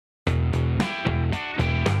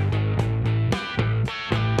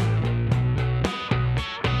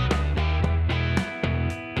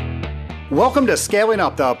Welcome to Scaling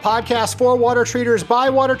Up, the podcast for water treaters by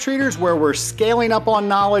water treaters, where we're scaling up on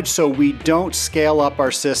knowledge so we don't scale up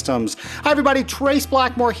our systems. Hi everybody, Trace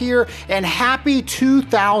Blackmore here, and happy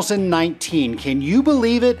 2019. Can you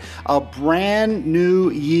believe it? A brand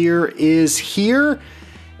new year is here.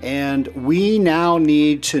 And we now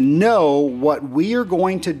need to know what we are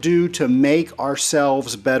going to do to make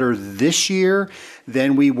ourselves better this year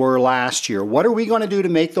than we were last year. What are we going to do to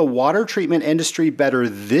make the water treatment industry better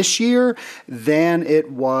this year than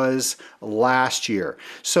it was last year?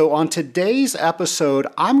 So on today's episode,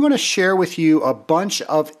 I'm going to share with you a bunch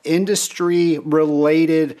of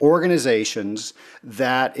industry-related organizations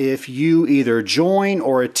that if you either join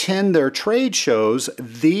or attend their trade shows,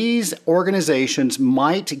 these organizations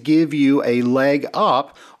might give you a leg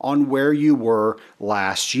up on where you were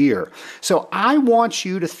last year. So I want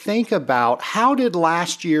you to think about, how did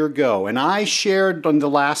last year go? And I shared on the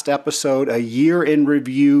last episode a year in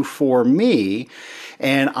review for me.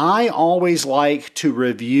 And I always like to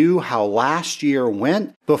review how last year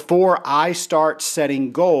went before I start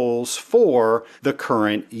setting goals for the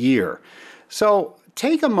current year. So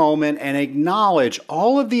take a moment and acknowledge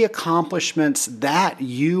all of the accomplishments that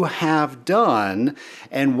you have done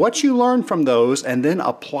and what you learned from those, and then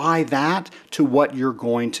apply that to what you're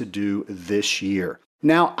going to do this year.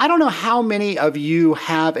 Now, I don't know how many of you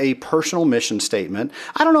have a personal mission statement.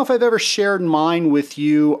 I don't know if I've ever shared mine with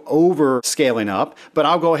you over Scaling Up, but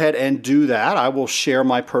I'll go ahead and do that. I will share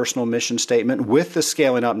my personal mission statement with the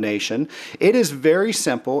Scaling Up Nation. It is very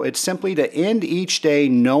simple. It's simply to end each day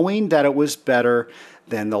knowing that it was better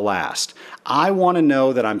than the last. I want to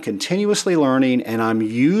know that I'm continuously learning and I'm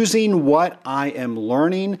using what I am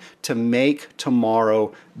learning to make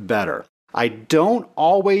tomorrow better. I don't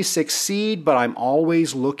always succeed, but I'm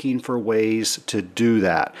always looking for ways to do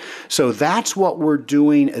that. So that's what we're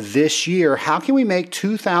doing this year. How can we make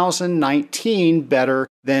 2019 better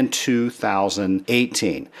than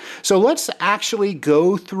 2018? So let's actually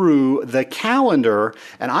go through the calendar,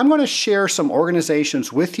 and I'm going to share some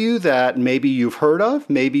organizations with you that maybe you've heard of,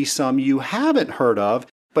 maybe some you haven't heard of.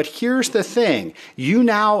 But here's the thing, you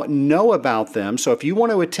now know about them, so if you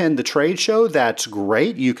want to attend the trade show, that's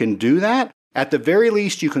great, you can do that. At the very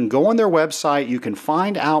least, you can go on their website, you can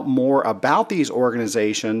find out more about these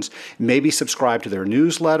organizations, maybe subscribe to their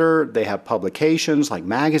newsletter. They have publications like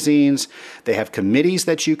magazines, they have committees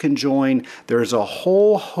that you can join. There's a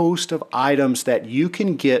whole host of items that you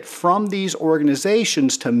can get from these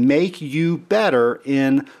organizations to make you better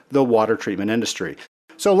in the water treatment industry.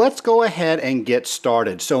 So let's go ahead and get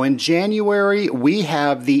started. So in January, we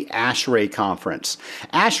have the ASHRAE conference.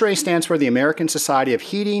 ASHRAE stands for the American Society of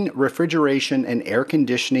Heating, Refrigeration, and Air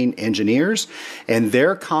Conditioning Engineers, and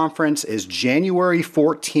their conference is January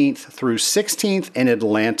 14th through 16th in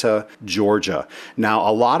Atlanta, Georgia. Now,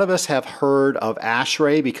 a lot of us have heard of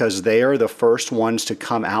ASHRAE because they are the first ones to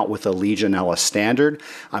come out with a Legionella standard.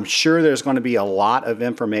 I'm sure there's going to be a lot of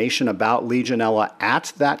information about Legionella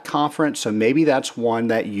at that conference, so maybe that's one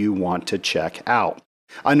that you want to check out.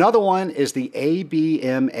 Another one is the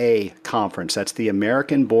ABMA conference. That's the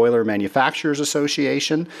American Boiler Manufacturers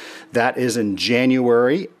Association. That is in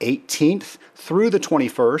January 18th through the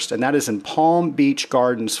 21st, and that is in Palm Beach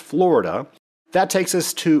Gardens, Florida. That takes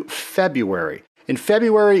us to February. In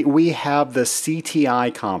February, we have the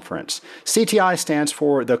CTI conference. CTI stands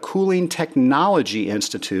for the Cooling Technology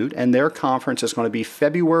Institute, and their conference is going to be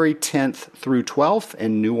February 10th through 12th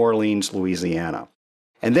in New Orleans, Louisiana.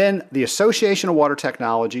 And then the Association of Water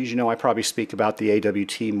Technologies, you know I probably speak about the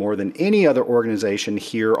AWT more than any other organization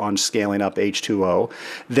here on Scaling Up H2O.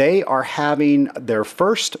 They are having their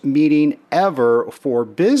first meeting ever for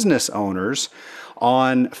business owners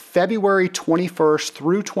on February 21st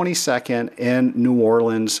through 22nd in New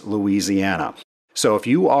Orleans, Louisiana. So if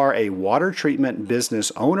you are a water treatment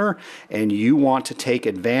business owner and you want to take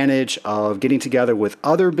advantage of getting together with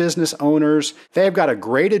other business owners, they've got a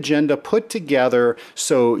great agenda put together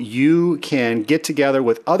so you can get together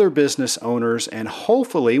with other business owners and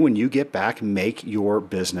hopefully when you get back, make your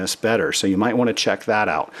business better. So you might want to check that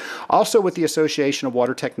out. Also with the Association of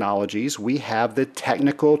Water Technologies, we have the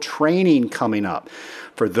technical training coming up.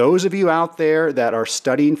 For those of you out there that are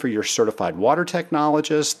studying for your certified water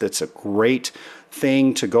technologist, that's a great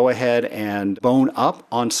thing to go ahead and bone up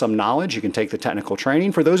on some knowledge. You can take the technical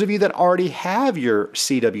training. For those of you that already have your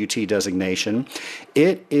CWT designation,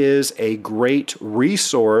 it is a great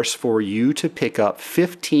resource for you to pick up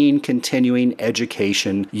 15 continuing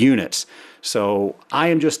education units. So I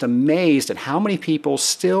am just amazed at how many people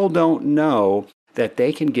still don't know that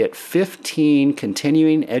they can get 15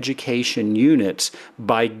 continuing education units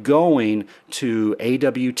by going to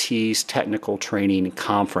AWT's Technical Training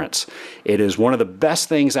Conference. It is one of the best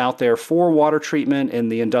things out there for water treatment in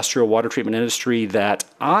the industrial water treatment industry that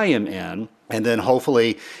I am in. And then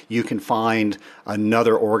hopefully you can find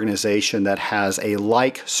another organization that has a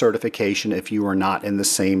like certification if you are not in the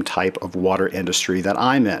same type of water industry that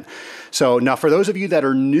I'm in. So now for those of you that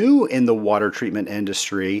are new in the water treatment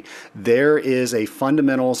industry, there is a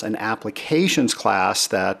fundamentals and applications class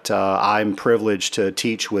that I'm privileged to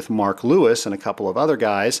teach with Mark Lewis and a couple of other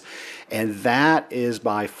guys. And that is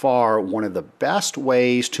by far one of the best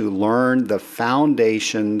ways to learn the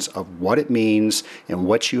foundations of what it means and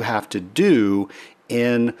what you have to do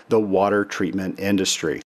in the water treatment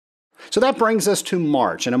industry. So that brings us to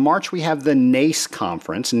March. And in March, we have the NACE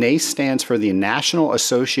conference. NACE stands for the National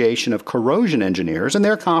Association of Corrosion Engineers, and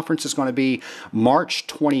their conference is going to be March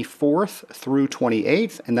 24th through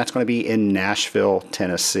 28th, and that's going to be in Nashville,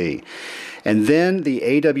 Tennessee. And then the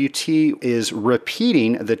AWT is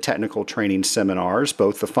repeating the technical training seminars,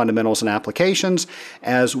 both the fundamentals and applications,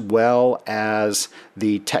 as well as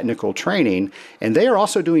the technical training. And they are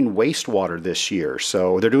also doing wastewater this year.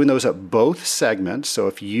 So they're doing those at both segments. So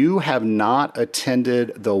if you have not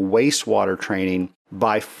attended the wastewater training,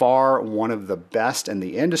 by far one of the best in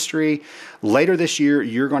the industry. Later this year,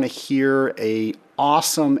 you're going to hear an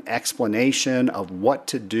awesome explanation of what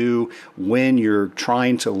to do when you're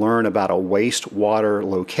trying to learn about a wastewater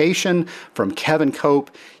location from Kevin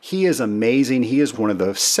Cope. He is amazing. He is one of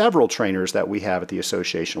the several trainers that we have at the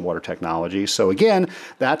Association of Water Technology. So again,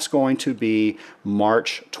 that's going to be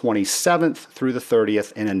March 27th through the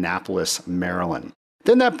 30th in Annapolis, Maryland.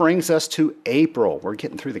 Then that brings us to April. We're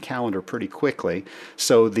getting through the calendar pretty quickly.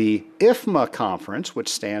 So the IFMA conference, which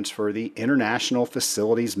stands for the International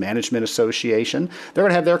Facilities Management Association, they're going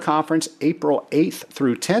to have their conference April 8th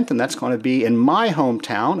through 10th, and that's going to be in my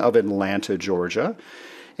hometown of Atlanta, Georgia.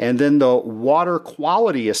 And then the Water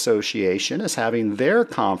Quality Association is having their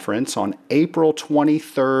conference on April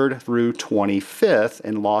 23rd through 25th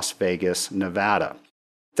in Las Vegas, Nevada.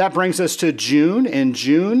 That brings us to June. In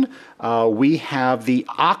June, we have the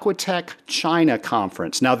Aquatech China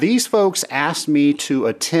Conference. Now, these folks asked me to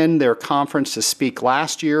attend their conference to speak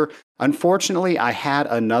last year. Unfortunately, I had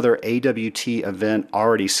another AWT event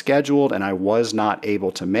already scheduled and I was not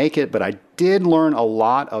able to make it, but I did learn a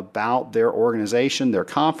lot about their organization, their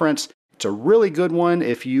conference. It's a really good one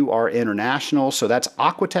if you are international. So that's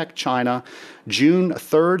Aquatech China, June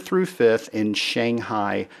 3rd through 5th in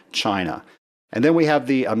Shanghai, China. And then we have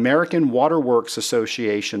the American Waterworks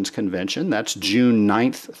Association's convention. That's June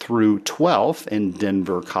 9th through 12th in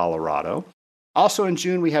Denver, Colorado. Also in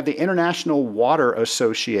June, we have the International Water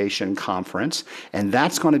Association Conference, and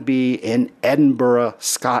that's going to be in Edinburgh,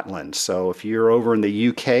 Scotland. So if you're over in the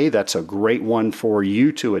UK, that's a great one for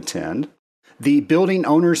you to attend. The Building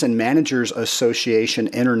Owners and Managers Association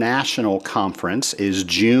International Conference is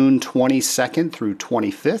June 22nd through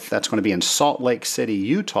 25th. That's going to be in Salt Lake City,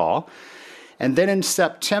 Utah. And then in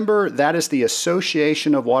September, that is the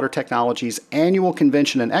Association of Water Technology's annual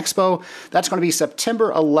convention and expo. That's going to be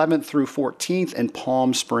September 11th through 14th in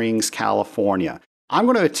Palm Springs, California. I'm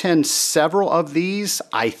going to attend several of these,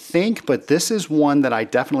 I think, but this is one that I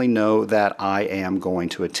definitely know that I am going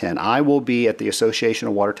to attend. I will be at the Association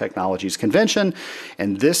of Water Technology's convention,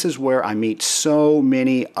 and this is where I meet so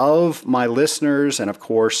many of my listeners, and of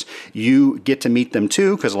course, you get to meet them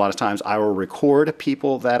too, because a lot of times I will record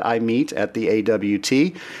people that I meet at the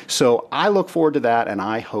AWT. So I look forward to that, and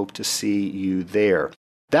I hope to see you there.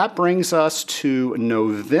 That brings us to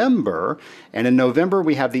November, and in November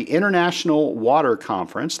we have the International Water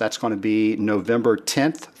Conference. That's going to be November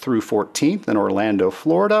 10th through 14th in Orlando,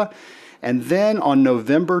 Florida. And then on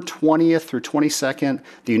November 20th through 22nd,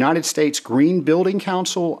 the United States Green Building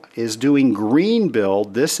Council is doing Green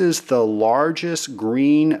Build. This is the largest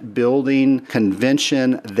green building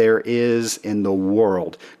convention there is in the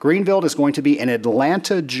world. Green Build is going to be in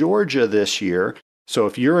Atlanta, Georgia this year. So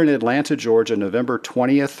if you're in Atlanta, Georgia, November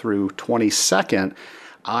 20th through 22nd,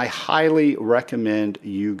 I highly recommend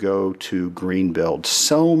you go to Green Build.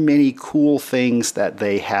 So many cool things that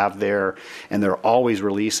they have there, and they're always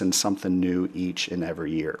releasing something new each and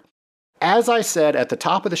every year. As I said at the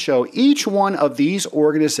top of the show, each one of these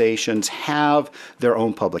organizations have their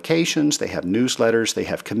own publications, they have newsletters, they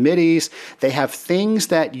have committees, they have things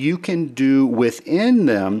that you can do within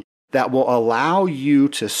them that will allow you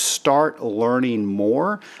to start learning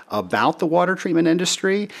more about the water treatment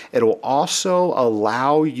industry. It will also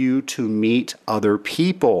allow you to meet other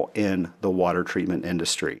people in the water treatment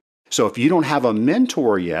industry. So if you don't have a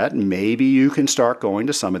mentor yet, maybe you can start going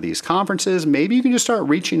to some of these conferences. Maybe you can just start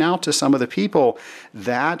reaching out to some of the people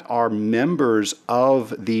that are members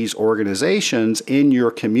of these organizations in your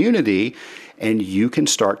community, and you can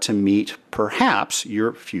start to meet perhaps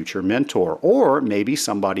your future mentor, or maybe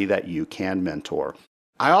somebody that you can mentor.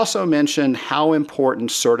 I also mentioned how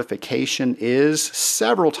important certification is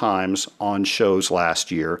several times on shows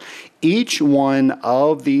last year. Each one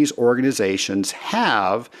of these organizations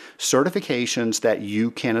have certifications that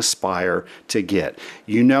you can aspire to get.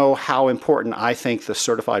 You know how important I think the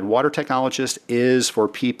certified water technologist is for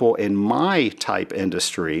people in my type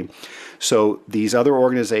industry. So these other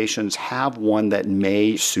organizations have one that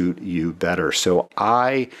may suit you better. So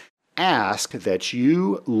I ask that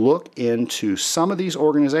you look into some of these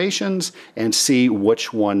organizations and see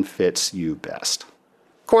which one fits you best.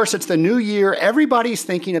 Of course, it's the new year. Everybody's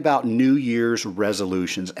thinking about New Year's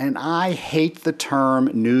resolutions, and I hate the term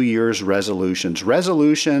New Year's resolutions.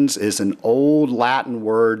 Resolutions is an old Latin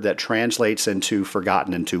word that translates into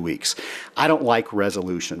forgotten in 2 weeks. I don't like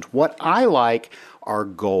resolutions. What I like are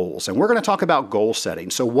goals, and we're going to talk about goal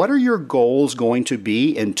setting. So what are your goals going to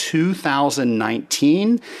be in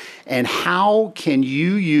 2019, and how can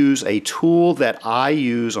you use a tool that I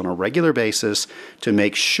use on a regular basis to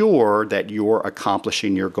make sure that you're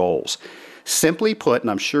accomplishing your goals? Simply put,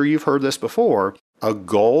 and I'm sure you've heard this before, a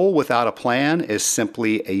goal without a plan is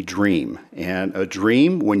simply a dream. And a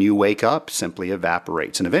dream, when you wake up, simply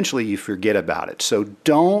evaporates. And eventually you forget about it. So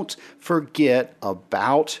don't forget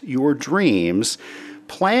about your dreams.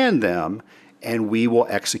 Plan them, and we will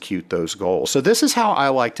execute those goals. So this is how I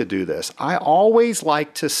like to do this. I always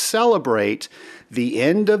like to celebrate the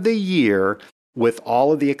end of the year with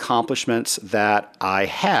all of the accomplishments that I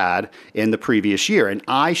had in the previous year. And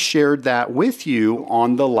I shared that with you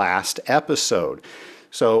on the last episode.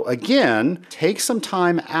 So again, take some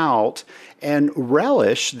time out and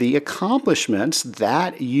relish the accomplishments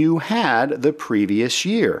that you had the previous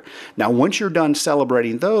year. Now, once you're done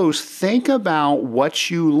celebrating those, think about what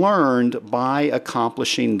you learned by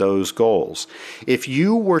accomplishing those goals. If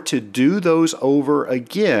you were to do those over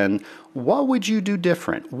again, what would you do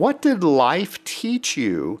different? What did life teach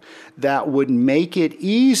you that would make it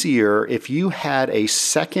easier if you had a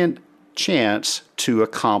second chance to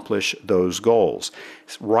accomplish those goals?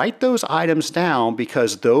 Write those items down,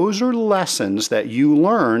 because those are lessons that you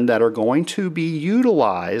learn that are going to be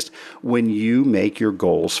utilized when you make your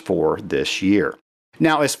goals for this year.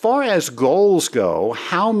 Now, as far as goals go,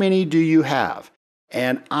 how many do you have?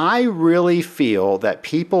 And I really feel that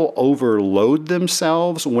people overload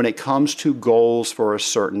themselves when it comes to goals for a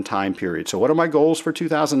certain time period. So what are my goals for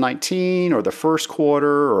 2019 or the first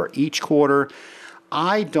quarter or each quarter?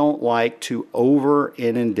 I don't like to over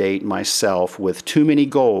inundate myself with too many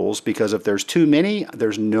goals, because if there's too many,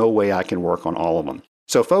 there's no way I can work on all of them.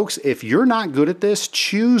 So folks, if you're not good at this,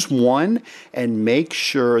 choose one and make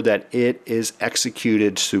sure that it is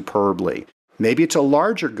executed superbly. Maybe it's a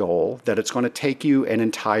larger goal that it's going to take you an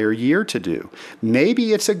entire year to do.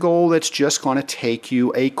 Maybe it's a goal that's just going to take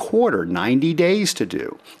you a quarter, 90 days to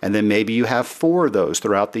do. And then maybe you have 4 of those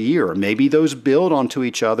throughout the year. Maybe those build onto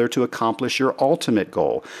each other to accomplish your ultimate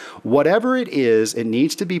goal. Whatever it is, it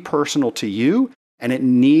needs to be personal to you, and it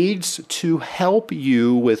needs to help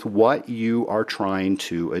you with what you are trying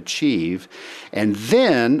to achieve. And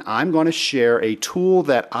then I'm going to share a tool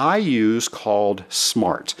that I use called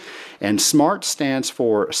SMART. And SMART stands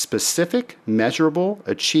for specific, measurable,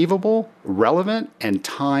 achievable, relevant, and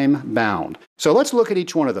time-bound. So let's look at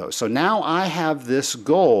each one of those. So now I have this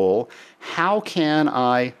goal. How can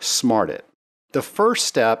I SMART it? The first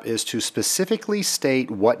step is to specifically state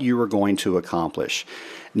what you are going to accomplish.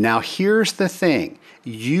 Now here's the thing.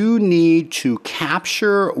 You need to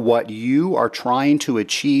capture what you are trying to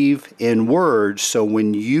achieve in words, so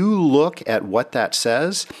when you look at what that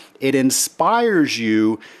says, it inspires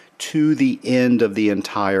you to the end of the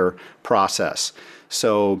entire process.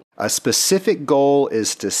 So a specific goal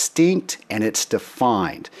is distinct and it's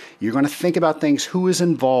defined. You're going to think about things. Who is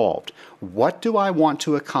involved? What do I want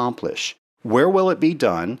to accomplish? Where will it be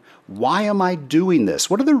done? Why am I doing this?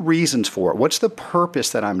 What are the reasons for it? What's the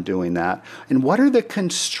purpose that I'm doing that? And what are the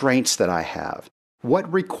constraints that I have?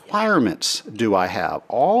 What requirements do I have?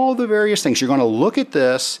 All the various things. You're going to look at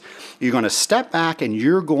this, you're going to step back, and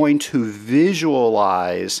you're going to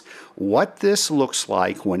visualize what this looks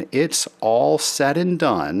like when it's all said and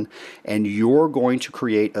done, and you're going to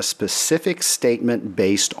create a specific statement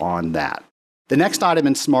based on that. The next item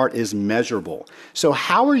in SMART is measurable. So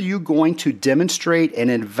how are you going to demonstrate and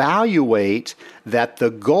evaluate that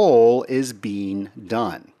the goal is being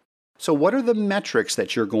done? So what are the metrics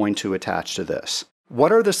that you're going to attach to this?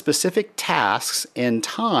 What are the specific tasks in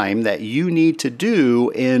time that you need to do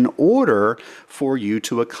in order for you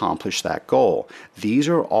to accomplish that goal? These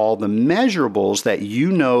are all the measurables that you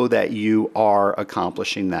know that you are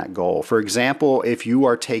accomplishing that goal. For example, if you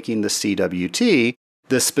are taking the CWT,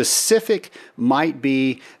 the specific might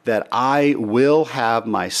be that I will have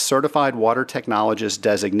my Certified Water Technologist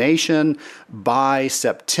designation by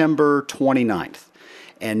September 29th.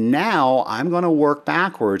 And now I'm going to work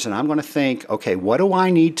backwards and I'm going to think, okay, what do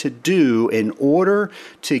I need to do in order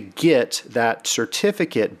to get that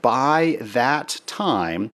certificate by that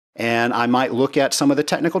time? And I might look at some of the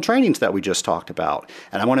technical trainings that we just talked about.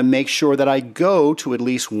 And I want to make sure that I go to at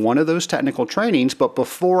least one of those technical trainings. But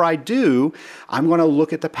before I do, I'm going to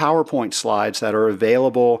look at the PowerPoint slides that are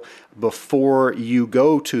available before you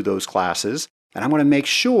go to those classes. And I'm going to make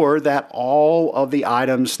sure that all of the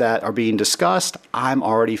items that are being discussed, I'm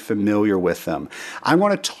already familiar with them. I'm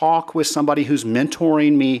going to talk with somebody who's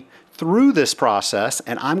mentoring me through this process,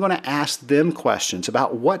 and I'm going to ask them questions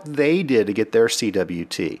about what they did to get their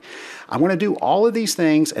CWT. I'm going to do all of these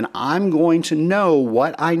things, and I'm going to know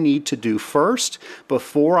what I need to do first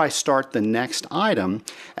before I start the next item,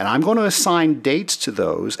 and I'm going to assign dates to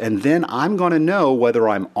those, and then I'm going to know whether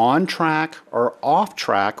I'm on track or off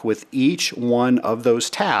track with each one of those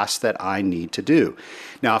tasks that I need to do.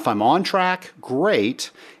 Now, if I'm on track,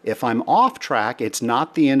 great. If I'm off track, it's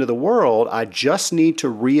not the end of the world. I just need to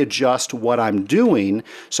readjust what I'm doing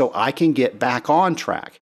so I can get back on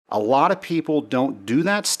track. A lot of people don't do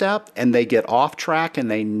that step and they get off track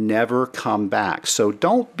and they never come back. So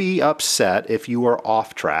don't be upset if you are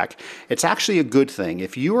off track. It's actually a good thing.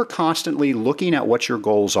 If you are constantly looking at what your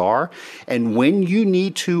goals are and when you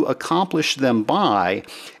need to accomplish them by,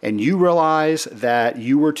 and you realize that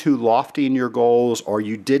you were too lofty in your goals or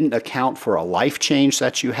you didn't account for a life change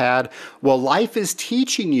that you had, well, life is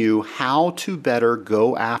teaching you how to better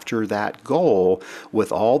go after that goal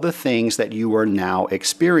with all the things that you are now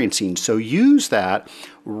experiencing. So use that,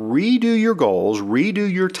 redo your goals,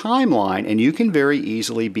 redo your timeline, and you can very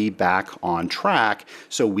easily be back on track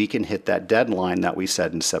so we can hit that deadline that we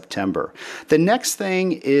set in September. The next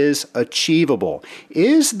thing is achievable.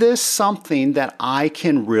 Is this something that I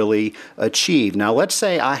can really achieve? Now, let's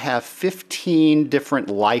say I have 15 different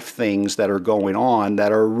life things that are going on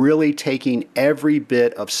that are really taking every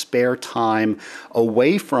bit of spare time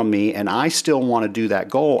away from me, and I still want to do that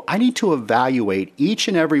goal. I need to evaluate each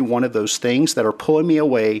and every one of those things that are pulling me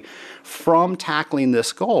away from tackling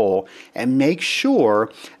this goal and make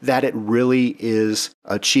sure that it really is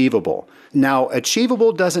achievable. Now,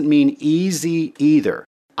 achievable doesn't mean easy either.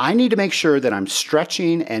 I need to make sure that I'm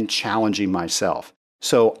stretching and challenging myself.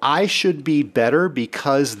 So I should be better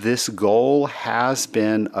because this goal has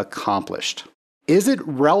been accomplished. Is it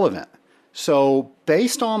relevant? So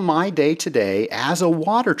based on my day-to-day as a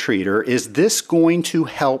water treater, is this going to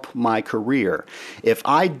help my career? If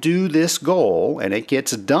I do this goal and it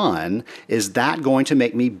gets done, is that going to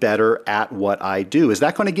make me better at what I do? Is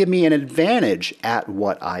that going to give me an advantage at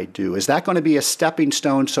what I do? Is that going to be a stepping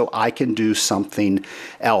stone so I can do something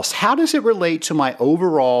else? How does it relate to my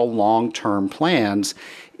overall long-term plans?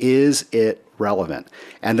 Is it relevant?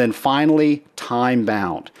 And then finally, time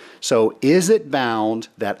bound. So is it bound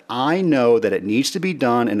that I know that it needs to be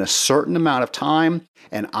done in a certain amount of time,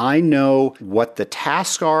 and I know what the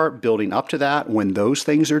tasks are building up to that when those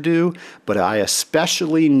things are due, but I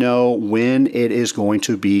especially know when it is going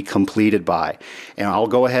to be completed by. And I'll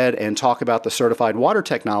go ahead and talk about the Certified Water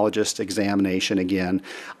Technologist examination again.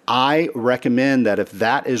 I recommend that if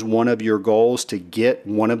that is one of your goals to get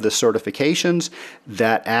one of the certifications,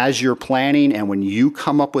 that as you're planning and when you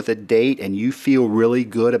come up with a date and you feel really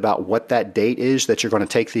good about what that date is that you're going to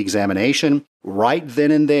take the examination, right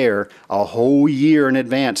then and there, a whole year in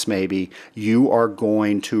advance maybe, you are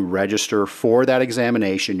going to register for that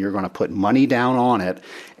examination. You're going to put money down on it,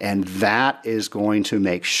 and that is going to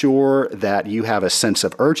make sure that you have a sense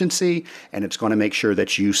of urgency, and it's going to make sure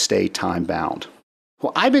that you stay time bound.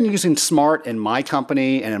 Well, I've been using SMART in my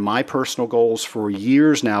company and in my personal goals for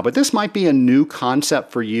years now, but this might be a new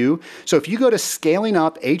concept for you. So if you go to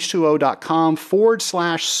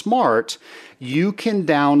scalinguph2o.com/SMART, you can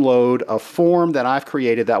download a form that I've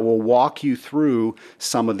created that will walk you through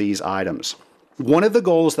some of these items. One of the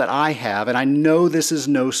goals that I have, and I know this is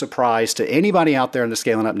no surprise to anybody out there in the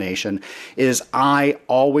Scaling Up Nation, is I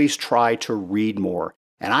always try to read more.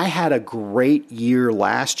 And I had a great year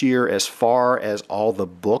last year as far as all the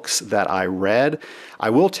books that I read. I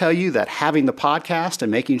will tell you that having the podcast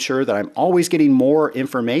and making sure that I'm always getting more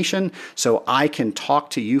information so I can talk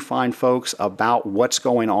to you fine folks about what's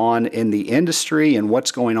going on in the industry and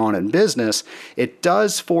what's going on in business, it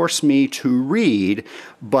does force me to read,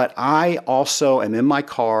 but I also am in my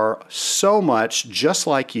car so much just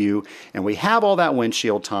like you, and we have all that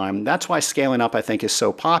windshield time. That's why Scaling Up, I think, is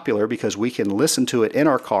so popular, because we can listen to it in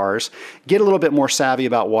our cars, get a little bit more savvy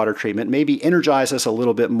about water treatment, maybe energize us a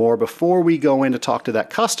little bit more before we go in to talk to that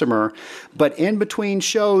customer. But in between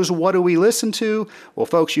shows, what do we listen to? Well,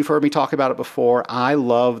 folks, you've heard me talk about it before. I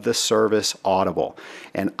love the service Audible,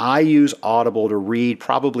 and I use Audible to read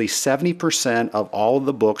probably 70% of all of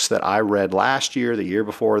the books that I read last year, the year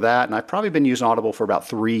before that, and I've probably been using Audible for about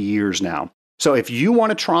 3 years now. So if you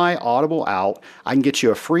want to try Audible out, I can get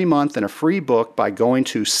you a free month and a free book by going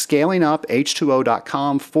to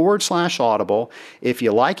scalinguph2o.com/Audible. If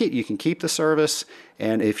you like it, you can keep the service.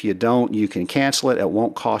 And if you don't, you can cancel it. It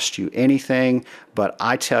won't cost you anything. But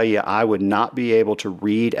I tell you, I would not be able to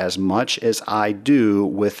read as much as I do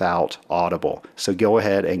without Audible. So go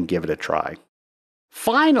ahead and give it a try.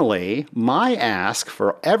 Finally, my ask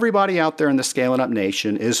for everybody out there in the Scaling Up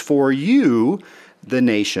Nation is for you, the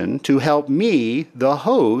nation, to help me, the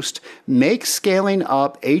host, make Scaling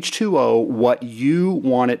Up H2O what you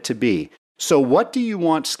want it to be. So what do you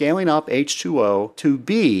want Scaling Up H2O to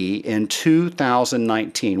be in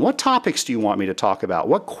 2019? What topics do you want me to talk about?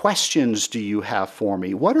 What questions do you have for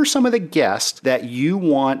me? What are some of the guests that you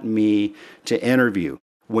want me to interview?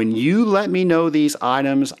 When you let me know these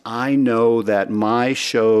items, I know that my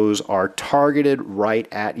shows are targeted right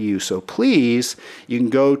at you. So please, you can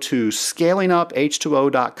go to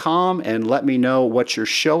scalinguph2o.com and let me know what your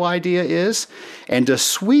show idea is. And to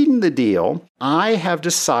sweeten the deal, I have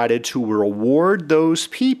decided to reward those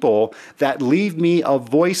people that leave me a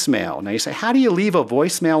voicemail. Now you say, how do you leave a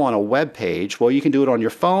voicemail on a web page? Well, you can do it on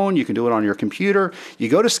your phone. You can do it on your computer. You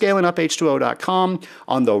go to scalinguph2o.com.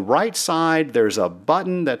 On the right side, there's a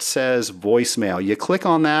button that says voicemail. You click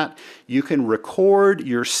on that. You can record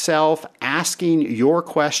yourself asking your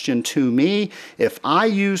question to me. If I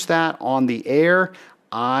use that on the air,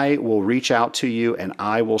 I will reach out to you and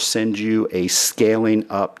I will send you a Scaling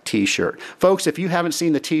Up t-shirt. Folks, if you haven't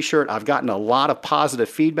seen the t-shirt, I've gotten a lot of positive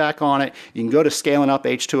feedback on it. You can go to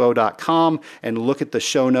scalinguph2o.com and look at the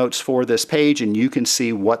show notes for this page, and you can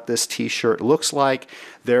see what this t-shirt looks like.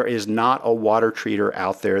 There is not a water treater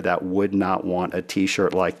out there that would not want a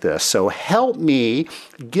t-shirt like this. So help me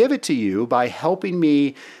give it to you by helping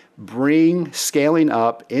me bring Scaling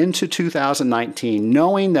Up into 2019,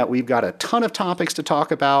 knowing that we've got a ton of topics to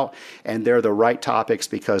talk about, and they're the right topics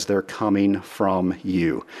because they're coming from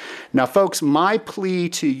you. Now, folks, my plea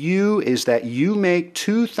to you is that you make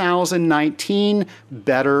 2019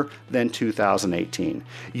 better than 2018.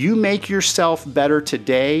 You make yourself better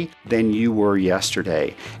today than you were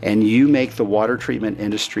yesterday, and you make the water treatment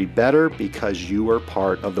industry better because you are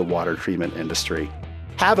part of the water treatment industry.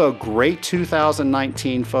 Have a great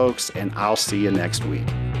 2019, folks, and I'll see you next week.